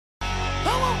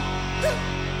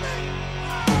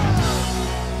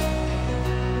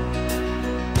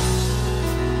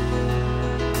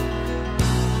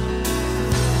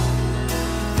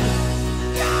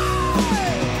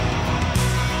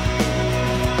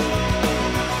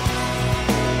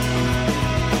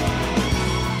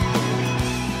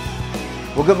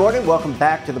Well, good morning. Welcome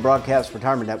back to the Broadcast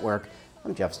Retirement Network.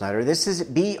 I'm Jeff Snyder. This is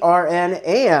BRN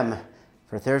AM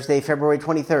for Thursday, February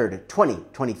 23rd,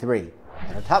 2023.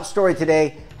 And our top story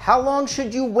today, how long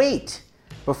should you wait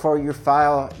before you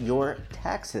file your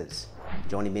taxes?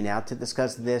 Joining me now to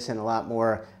discuss this and a lot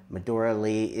more, Medora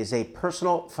Lee is a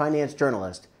personal finance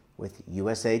journalist with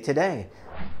USA Today.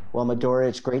 Well, Medora,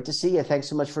 it's great to see you. Thanks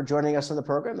so much for joining us on the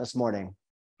program this morning.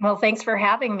 Well, thanks for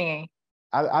having me.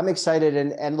 I'm excited,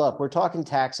 and look, we're talking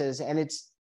taxes, and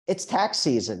it's tax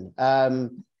season,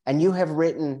 and you have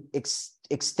written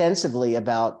extensively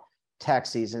about tax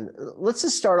season. Let's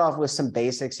just start off with some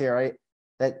basics here, right?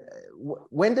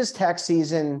 When does tax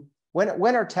season?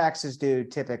 When are taxes due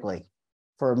typically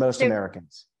for most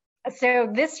Americans? So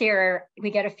this year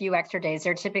we get a few extra days.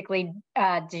 They're typically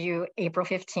due April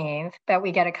 15th, but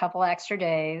we get a couple extra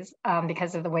days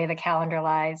because of the way the calendar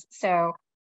lies. So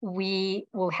we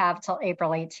will have till April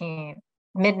 18th,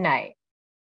 midnight.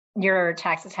 Your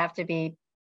taxes have to be,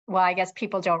 well, I guess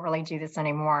people don't really do this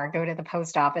anymore. Go to the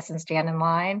post office and stand in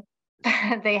line.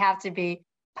 They have to be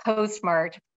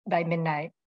postmarked by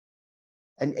midnight.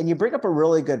 And you bring up a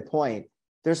really good point.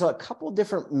 There's a couple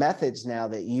different methods now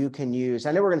that you can use.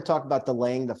 I know we're going to talk about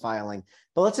delaying the filing,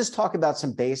 but let's just talk about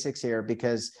some basics here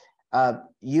because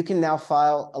you can now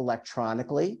file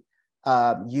electronically.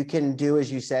 You can do,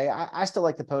 as you say, I still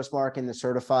like the postmark and the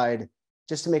certified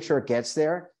just to make sure it gets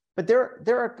there. But there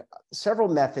are several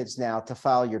methods now to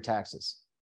file your taxes.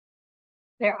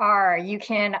 There are. You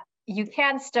can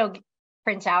still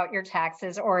print out your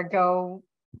taxes or go,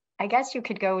 I guess you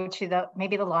could go to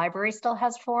maybe the library still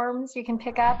has forms you can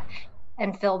pick up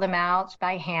and fill them out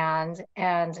by hand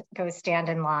and go stand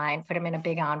in line, put them in a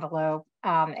big envelope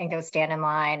and go stand in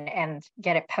line and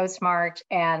get it postmarked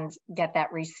and get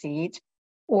that receipt.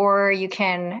 Or you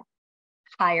can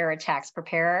hire a tax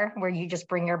preparer where you just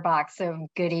bring your box of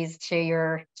goodies to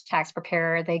your tax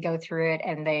preparer. They go through it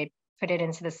and they put it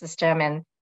into the system and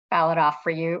file it off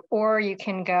for you. Or you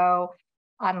can go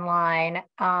online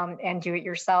and do it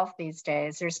yourself these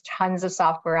days. There's tons of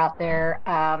software out there.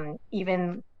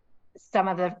 Even some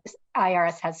of the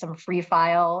IRS has some free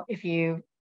file if you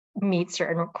meet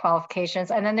certain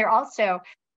qualifications. And then there are also,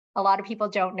 a lot of people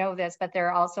don't know this, but there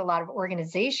are also a lot of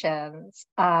organizations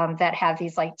that have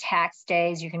these like tax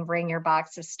days. You can bring your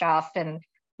box of stuff and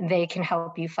they can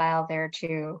help you file there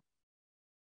too.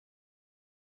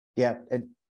 Yeah.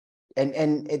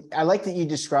 I like that you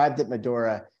described it,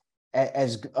 Medora,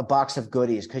 as a box of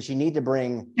goodies, because you need to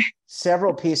bring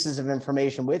several pieces of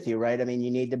information with you, right? I mean,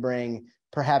 you need to bring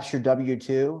perhaps your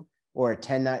W-2 or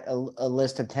a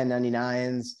list of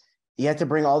 1099s. You have to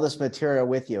bring all this material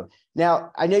with you.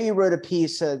 Now, I know you wrote a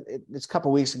piece it's a couple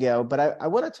of weeks ago, but I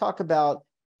want to talk about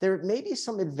there may be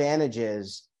some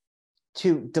advantages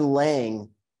to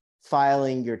delaying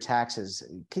filing your taxes.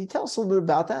 Can you tell us a little bit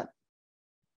about that?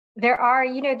 There are,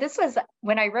 this was,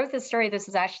 when I wrote this story, this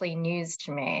was actually news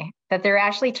to me, that there are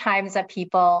actually times that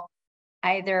people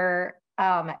either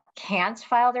can't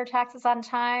file their taxes on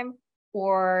time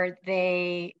or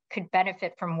they could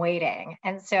benefit from waiting.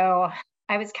 And so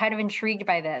I was kind of intrigued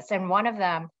by this. And one of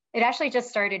them, it actually just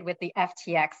started with the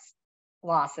FTX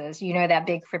losses, that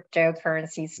big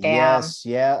cryptocurrency scam. Yes,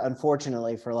 yeah,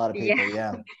 unfortunately for a lot of people,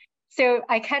 yeah. So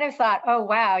I kind of thought, oh,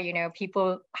 wow,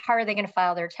 people, how are they going to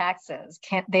file their taxes?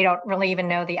 They don't really even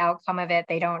know the outcome of it.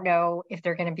 They don't know if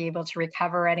they're going to be able to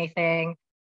recover anything,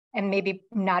 and maybe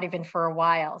not even for a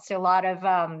while. So a lot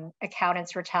of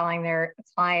accountants were telling their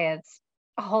clients,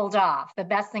 hold off. The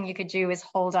best thing you could do is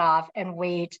hold off and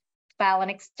wait, file an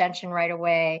extension right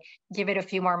away, give it a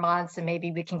few more months, and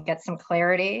maybe we can get some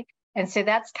clarity. And so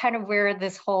that's kind of where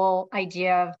this whole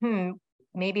idea of,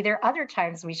 maybe there are other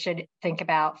times we should think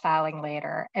about filing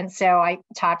later. And so I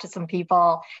talked to some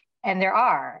people, and there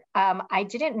are. I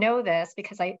didn't know this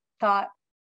because I thought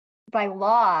by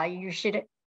law, you should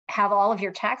have all of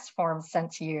your tax forms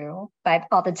sent to you, by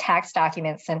all the tax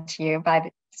documents sent to you,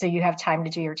 so you have time to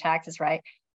do your taxes right.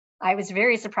 I was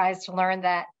very surprised to learn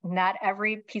that not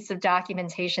every piece of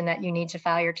documentation that you need to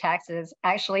file your taxes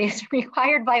actually is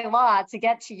required by law to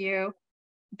get to you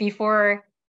before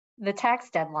the tax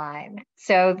deadline.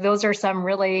 So those are some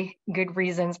really good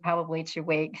reasons probably to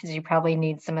wait, because you probably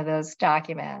need some of those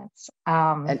documents.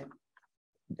 And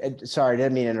sorry, I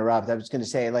didn't mean to interrupt. I was going to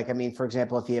say, for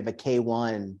example, if you have a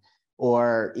K-1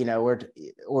 or,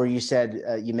 or you said,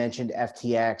 you mentioned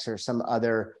FTX or some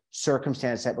other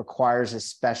circumstance that requires a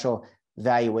special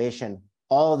valuation,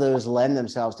 all of those lend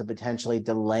themselves to potentially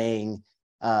delaying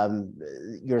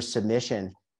your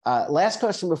submission. Last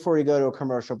question before we go to a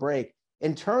commercial break.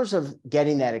 In terms of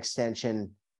getting that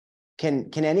extension, can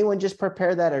anyone just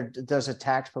prepare that, or does a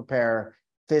tax preparer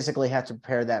physically have to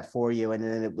prepare that for you, and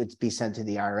then it would be sent to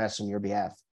the IRS on your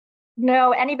behalf?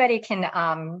 No, anybody can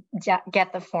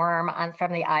get the form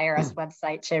from the IRS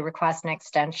website to request an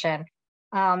extension.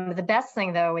 The best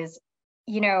thing, though, is,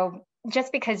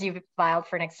 just because you've filed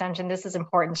for an extension, this is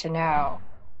important to know,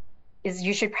 is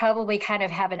you should probably kind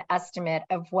of have an estimate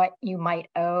of what you might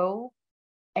owe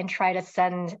and try to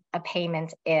send a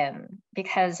payment in,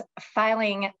 because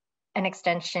filing an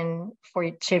extension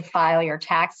to file your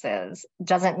taxes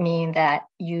doesn't mean that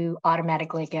you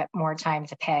automatically get more time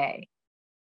to pay.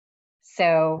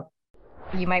 So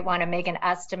you might want to make an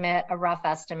estimate, a rough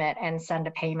estimate, and send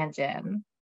a payment in.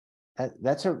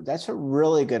 That's a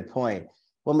really good point.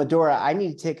 Well, Medora, I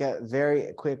need to take a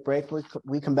very quick break.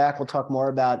 We come back, we'll talk more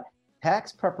about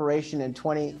tax preparation in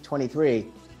 2023.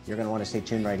 You're going to want to stay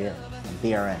tuned right here on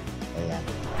BRN AM.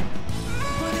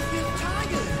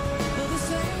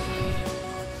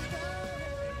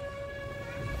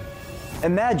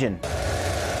 Imagine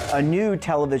a new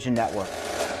television network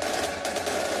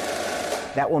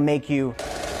that will make you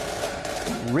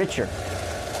richer,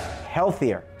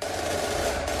 healthier,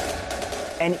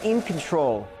 and in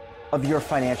control of your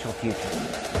financial future.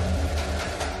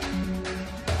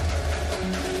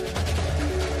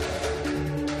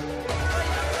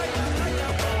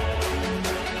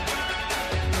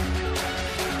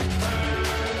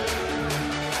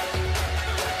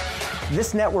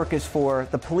 This network is for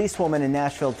the policewoman in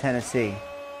Nashville, Tennessee,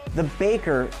 the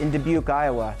baker in Dubuque,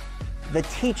 Iowa, the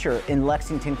teacher in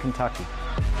Lexington, Kentucky.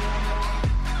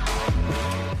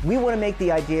 We want to make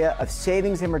the idea of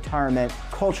savings and retirement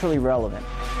culturally relevant.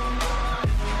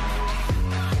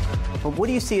 But what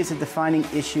do you see as a defining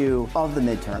issue of the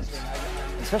midterms,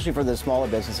 especially for the smaller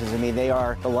businesses? I mean, they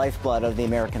are the lifeblood of the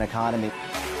American economy.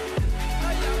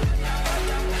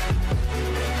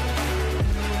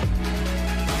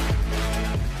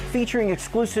 Featuring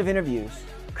exclusive interviews,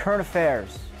 current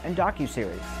affairs, and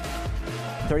docuseries.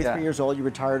 33 years old, you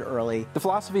retired early. The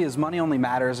philosophy is money only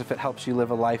matters if it helps you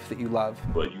live a life that you love.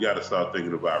 But you got to start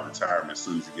thinking about retirement as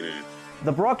soon as you get in.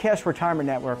 The Broadcast Retirement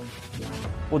Network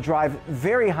will drive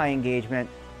very high engagement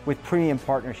with premium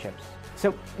partnerships.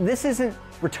 So this isn't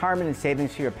retirement and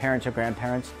savings for your parents or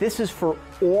grandparents. This is for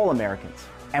all Americans.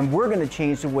 And we're going to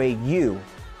change the way you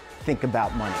think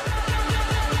about money.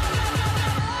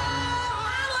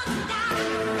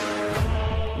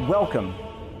 Welcome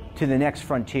to the next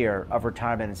frontier of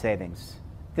retirement and savings.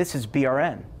 This is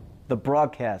BRN, the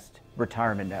Broadcast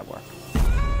Retirement Network.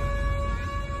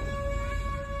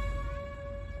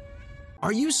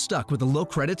 Are you stuck with a low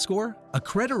credit score, a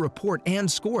credit report and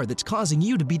score that's causing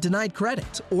you to be denied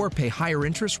credit or pay higher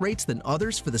interest rates than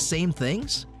others for the same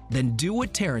things? Then do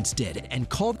what Terrence did and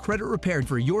call Credit Repaired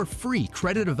for your free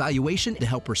credit evaluation to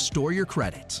help restore your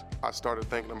credit. I started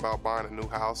thinking about buying a new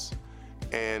house,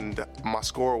 and my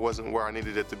score wasn't where I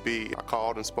needed it to be. I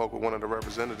called and spoke with one of the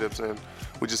representatives, and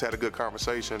we just had a good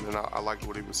conversation, and I liked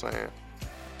what he was saying.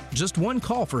 Just one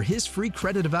call for his free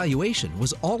credit evaluation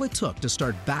was all it took to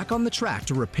start back on the track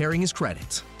to repairing his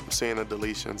credit. I'm seeing the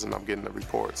deletions and I'm getting the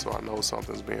report, so I know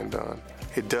something's being done.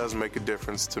 It does make a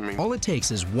difference to me. All it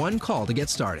takes is one call to get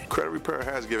started. Credit Repair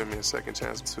has given me a second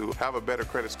chance to have a better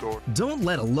credit score. Don't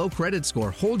let a low credit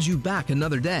score hold you back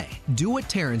another day. Do what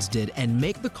Terrence did and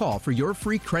make the call for your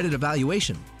free credit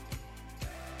evaluation.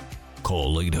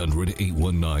 Call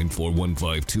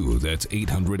 800-819-4152. That's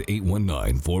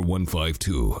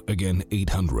 800-819-4152. Again,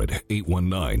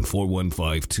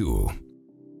 800-819-4152.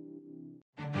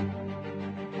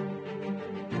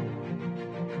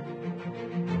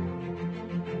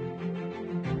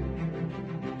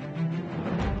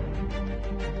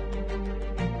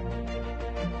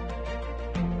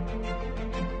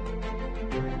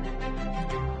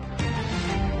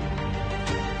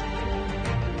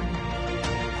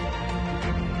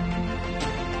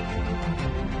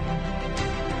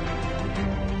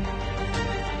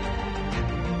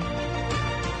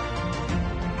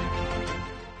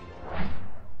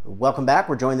 Welcome back.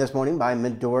 We're joined this morning by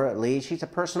Medora Lee. She's a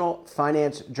personal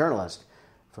finance journalist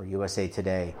for USA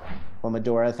Today. Well,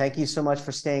 Medora, thank you so much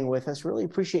for staying with us. Really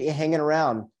appreciate you hanging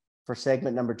around for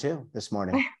segment number 2 this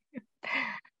morning.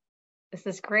 This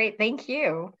is great. Thank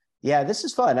you. Yeah, this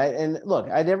is fun. And look,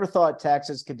 I never thought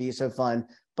taxes could be so fun,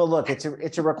 but look, it's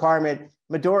a requirement.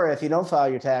 Medora, if you don't file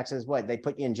your taxes, what, they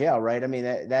put you in jail, right? I mean,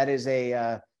 that is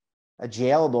a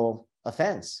jailable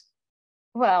offense.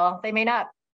 Well, they may not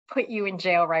put you in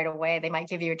jail right away. They might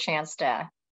give you a chance to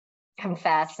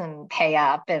confess and pay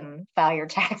up and file your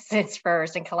taxes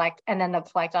first and collect, and then they'll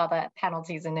collect all the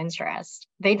penalties and interest.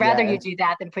 They'd rather you do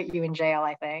that than put you in jail,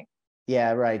 I think.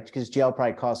 Yeah, right. Because jail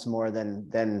probably costs more than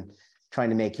trying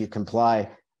to make you comply.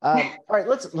 All right,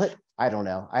 I don't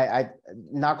know. I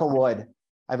knock on wood,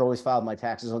 I've always filed my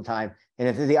taxes on time. And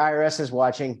if the IRS is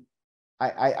watching,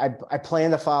 I plan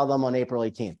to file them on April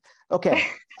 18th. Okay.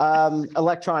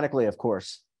 Electronically, of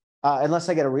course, unless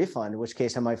I get a refund, in which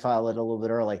case I might file it a little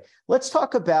bit early. Let's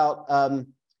talk about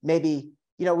maybe,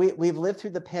 we've lived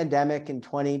through the pandemic in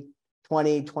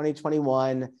 2020,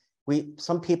 2021.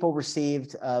 Some people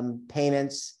received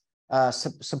payments,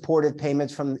 supported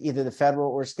payments from either the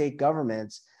federal or state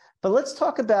governments. But let's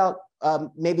talk about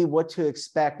maybe what to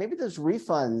expect. Maybe those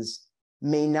refunds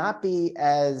may not be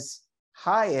as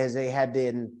high as they had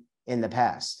been in the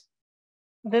past.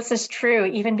 This is true.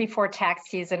 Even before tax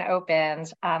season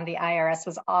opened, the IRS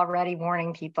was already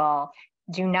warning people,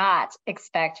 do not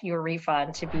expect your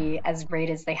refund to be as great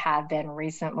as they have been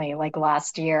recently, like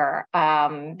last year,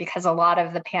 because a lot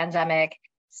of the pandemic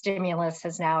stimulus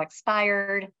has now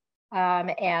expired.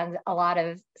 And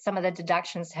some of the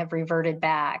deductions have reverted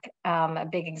back. A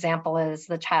big example is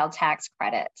the child tax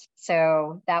credit.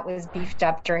 So that was beefed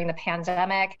up during the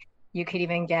pandemic. You could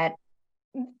even get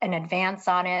an advance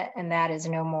on it, and that is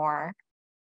no more.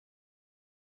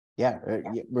 Yeah,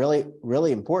 really,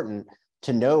 really important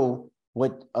to know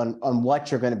on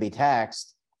what you're going to be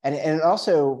taxed. And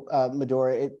also,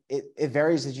 Medora, it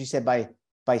varies, as you said,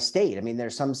 by state. I mean,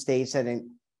 there's some states that,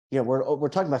 we're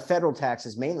talking about federal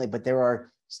taxes mainly, but there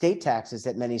are state taxes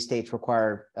that many states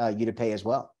require you to pay as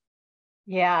well.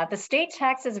 Yeah, the state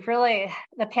taxes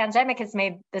the pandemic has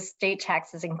made the state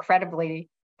taxes incredibly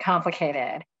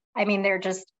complicated. I mean, there are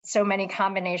just so many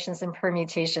combinations and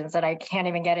permutations that I can't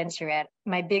even get into it.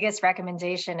 My biggest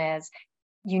recommendation is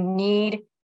you need,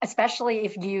 especially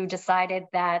if you decided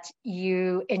that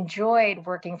you enjoyed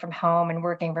working from home and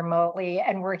working remotely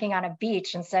and working on a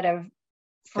beach instead of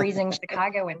freezing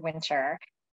Chicago in winter.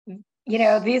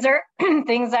 These are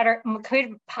things that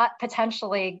could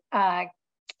potentially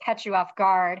catch you off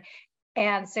guard.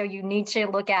 And so you need to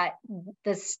look at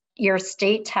your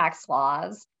state tax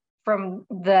laws from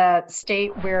the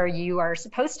state where you are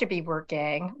supposed to be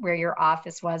working, where your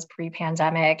office was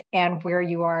pre-pandemic, and where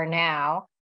you are now,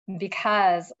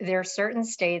 because there are certain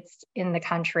states in the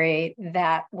country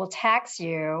that will tax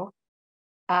you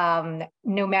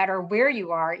no matter where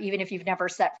you are, even if you've never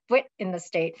set foot in the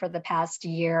state for the past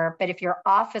year. But if your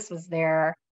office was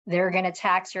there, they're going to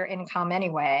tax your income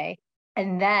anyway.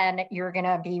 And then you're going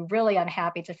to be really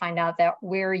unhappy to find out that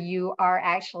where you are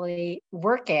actually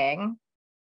working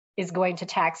is going to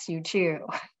tax you too.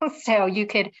 So you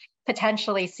could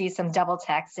potentially see some double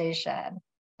taxation.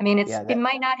 I mean, it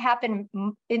might not happen.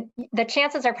 The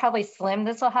chances are probably slim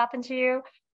this will happen to you,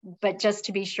 but just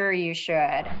to be sure, you should.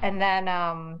 And then,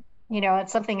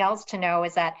 it's something else to know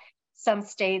is that some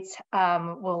states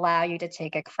will allow you to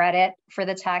take a credit for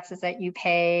the taxes that you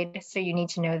paid. So you need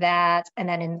to know that. And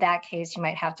then in that case, you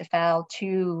might have to file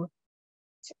 2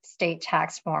 state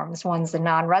tax forms. One's a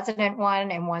non-resident one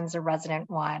and one's a resident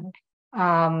one.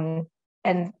 And,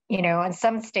 in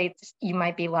some states, you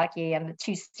might be lucky and the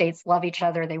 2 states love each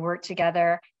other. They work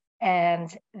together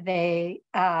and they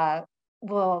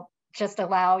will just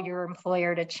allow your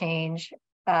employer to change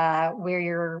where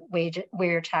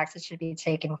your taxes should be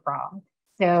taken from.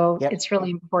 So It's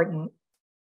really important.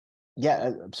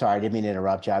 Yeah, I'm sorry, I didn't mean to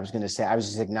interrupt you. I was going to say, I was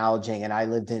just acknowledging, and I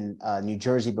lived in New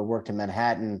Jersey, but worked in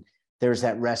Manhattan. There's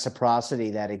that reciprocity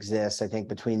that exists, I think,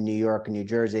 between New York and New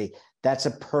Jersey. That's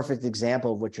a perfect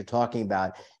example of what you're talking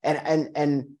about.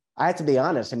 And I have to be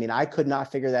honest, I mean, I could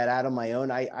not figure that out on my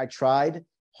own. I tried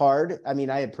hard. I mean,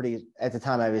 at the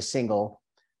time I was single.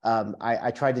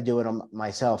 I tried to do it on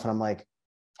myself, and I'm like,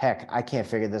 heck, I can't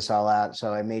figure this all out.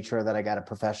 So I made sure that I got a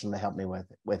professional to help me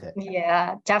with it.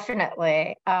 Yeah,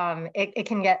 definitely.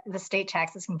 The state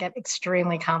taxes can get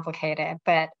extremely complicated,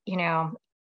 but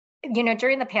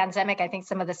during the pandemic, I think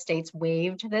some of the states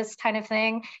waived this kind of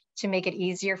thing to make it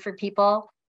easier for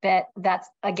people. But that's,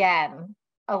 again,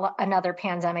 another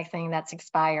pandemic thing that's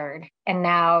expired. And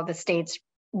now the states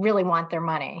really want their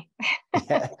money.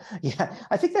 Yeah.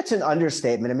 I think that's an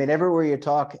understatement. I mean, everywhere you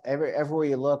talk, everywhere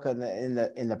you look in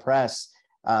the press,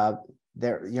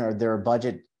 there are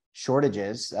budget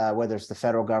shortages, whether it's the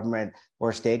federal government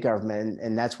or state government.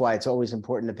 And that's why it's always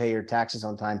important to pay your taxes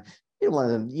on time. You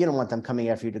don't want them coming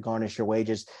after you to garnish your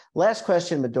wages. Last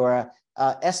question, Medora,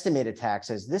 estimated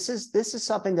taxes. This is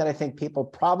something that I think people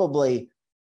probably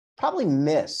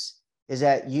miss, is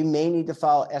that you may need to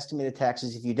file estimated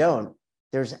taxes. If you don't,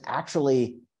 there's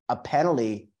actually a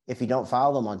penalty if you don't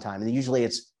file them on time. And usually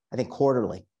it's, I think,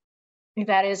 quarterly.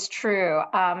 That is true.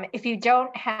 If you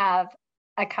don't have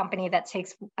a company that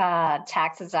takes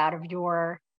taxes out of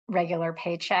your regular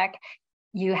paycheck,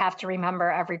 you have to remember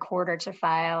every quarter to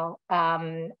file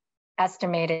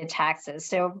estimated taxes.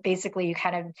 So basically you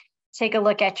kind of take a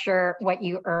look at what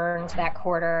you earned that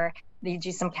quarter, you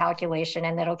do some calculation,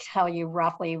 and it'll tell you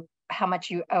roughly how much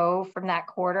you owe from that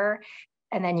quarter.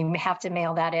 And then you have to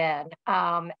mail that in.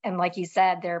 And like you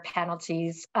said, there are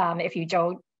penalties if you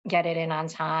don't get it in on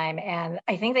time. And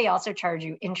I think they also charge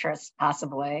you interest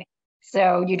possibly.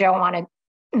 So you don't want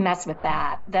to mess with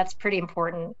that. That's pretty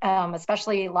important,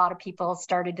 especially a lot of people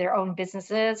started their own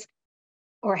businesses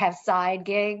or have side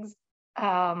gigs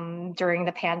during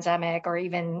the pandemic or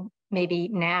even maybe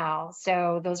now.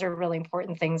 So those are really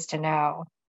important things to know.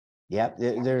 Yep,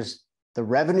 there's the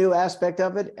revenue aspect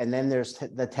of it, and then there's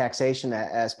the taxation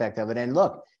aspect of it. And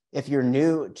look, if you're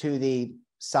new to the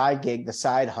side gig, the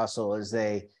side hustle, as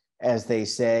they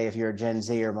say, if you're a Gen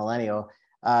Z or millennial,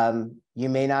 you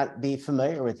may not be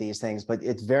familiar with these things, but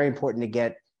it's very important to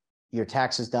get your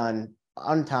taxes done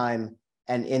on time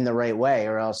and in the right way,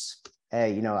 or else,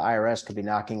 hey, IRS could be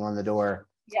knocking on the door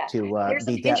to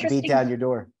beat down your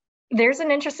door. There's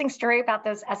an interesting story about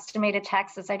those estimated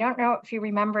taxes. I don't know if you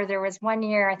remember, there was one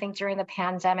year, I think during the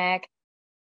pandemic,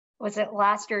 was it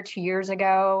last year or 2 years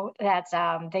ago, that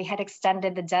they had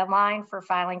extended the deadline for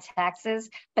filing taxes,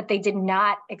 but they did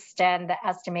not extend the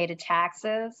estimated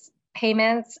taxes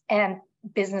payments. And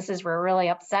businesses were really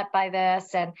upset by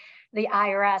this. And the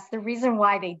IRS, the reason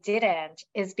why they didn't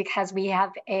is because we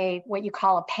have what you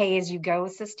call a pay-as-you-go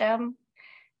system,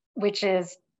 which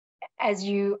is as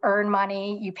you earn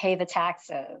money, you pay the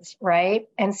taxes, right?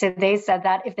 And so they said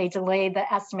that if they delayed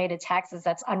the estimated taxes,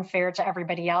 that's unfair to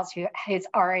everybody else who has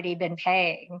already been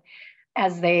paying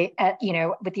as they,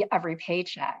 with every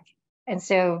paycheck. And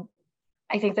so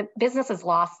I think that businesses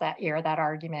lost that year, that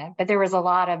argument, but there was a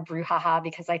lot of brouhaha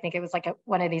because I think it was like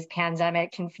one of these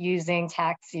pandemic confusing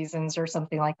tax seasons or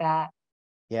something like that.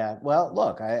 Yeah, well,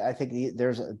 look, I think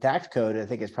there's a tax code, I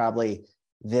think it's probably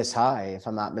this high, if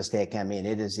I'm not mistaken. I mean,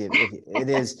 it is,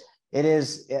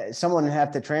 someone would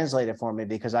have to translate it for me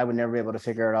because I would never be able to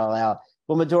figure it all out.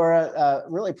 Well, Medora,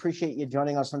 really appreciate you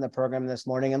joining us on the program this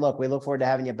morning. And look, we look forward to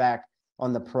having you back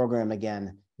on the program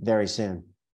again very soon.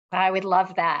 I would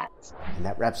love that. And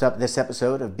that wraps up this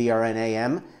episode of BRN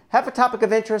AM. Have a topic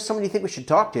of interest, someone you think we should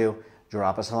talk to,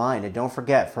 drop us a line. And don't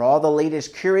forget, for all the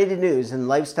latest curated news in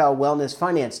lifestyle, wellness,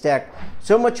 finance, tech,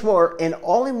 so much more, and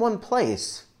all in one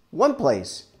place,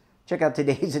 check out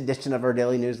today's edition of our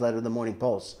daily newsletter, The Morning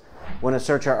Pulse. Want to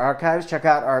search our archives, check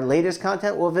out our latest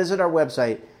content, we'll visit our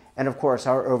website, and of course,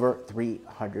 our over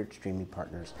 300 streaming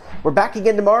partners. We're back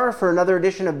again tomorrow for another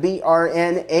edition of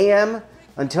BRN AM.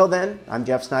 Until then, I'm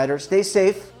Jeff Snyder. Stay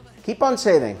safe, keep on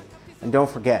saving, and don't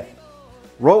forget,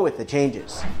 roll with the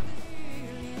changes.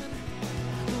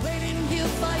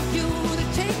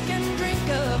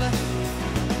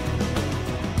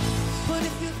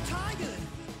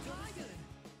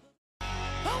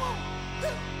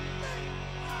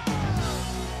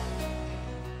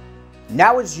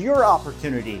 Now is your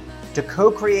opportunity to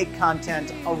co-create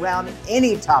content around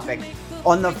any topic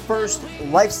on the First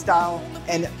Lifestyle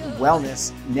and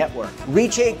Wellness Network.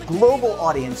 Reach a global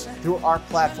audience through our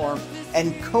platform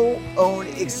and co-own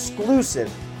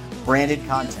exclusive branded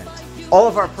content. All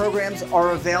of our programs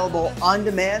are available on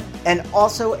demand and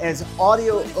also as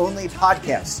audio-only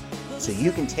podcasts, so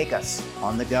you can take us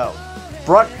on the go.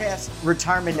 Broadcast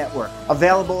Retirement Network,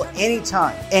 available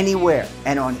anytime, anywhere,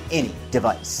 and on any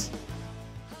device.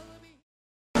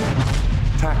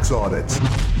 Tax audits,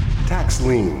 tax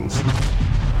liens,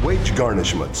 wage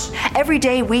garnishments. Every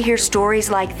day we hear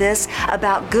stories like this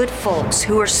about good folks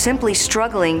who are simply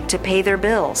struggling to pay their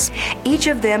bills. Each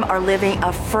of them are living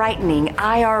a frightening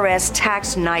IRS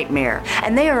tax nightmare,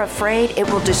 and they are afraid it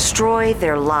will destroy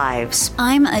their lives.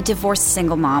 I'm a divorced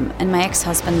single mom, and my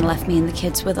ex-husband left me and the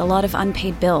kids with a lot of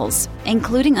unpaid bills,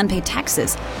 including unpaid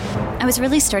taxes. I was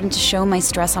really starting to show my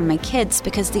stress on my kids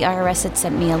because the IRS had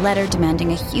sent me a letter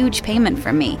demanding a huge payment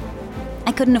from me.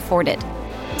 I couldn't afford it.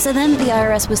 So then the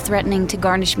IRS was threatening to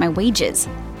garnish my wages.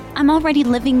 I'm already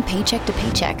living paycheck to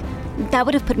paycheck. That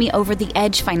would have put me over the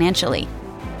edge financially.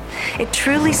 It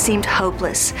truly seemed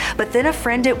hopeless, but then a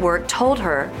friend at work told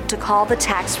her to call the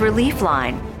tax relief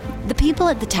line. The people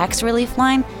at the tax relief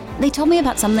line, they told me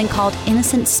about something called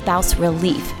innocent spouse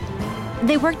relief.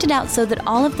 They worked it out so that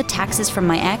all of the taxes from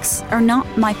my ex are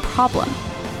not my problem.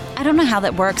 I don't know how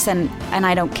that works, and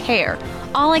I don't care.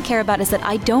 All I care about is that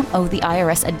I don't owe the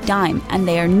IRS a dime, and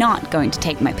they are not going to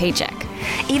take my paycheck.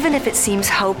 Even if it seems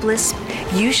hopeless,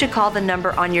 you should call the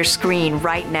number on your screen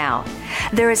right now.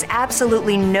 There is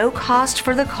absolutely no cost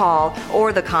for the call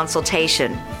or the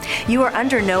consultation. You are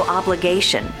under no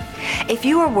obligation. If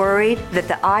you are worried that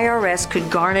the IRS could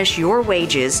garnish your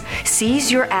wages,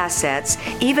 seize your assets,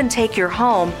 even take your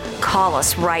home, call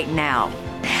us right now.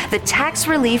 The Tax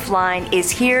Relief Line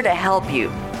is here to help you.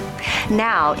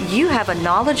 Now you have a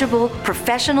knowledgeable,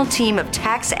 professional team of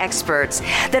tax experts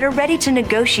that are ready to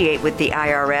negotiate with the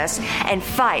IRS and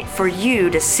fight for you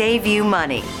to save you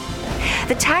money.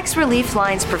 The Tax Relief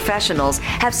Line's professionals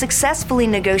have successfully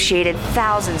negotiated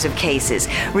thousands of cases,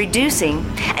 reducing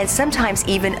and sometimes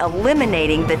even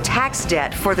eliminating the tax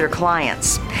debt for their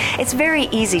clients. It's very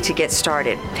easy to get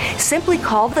started. Simply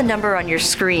call the number on your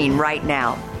screen right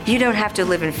now. You don't have to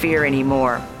live in fear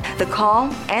anymore. The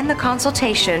call and the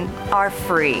consultation are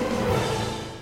free.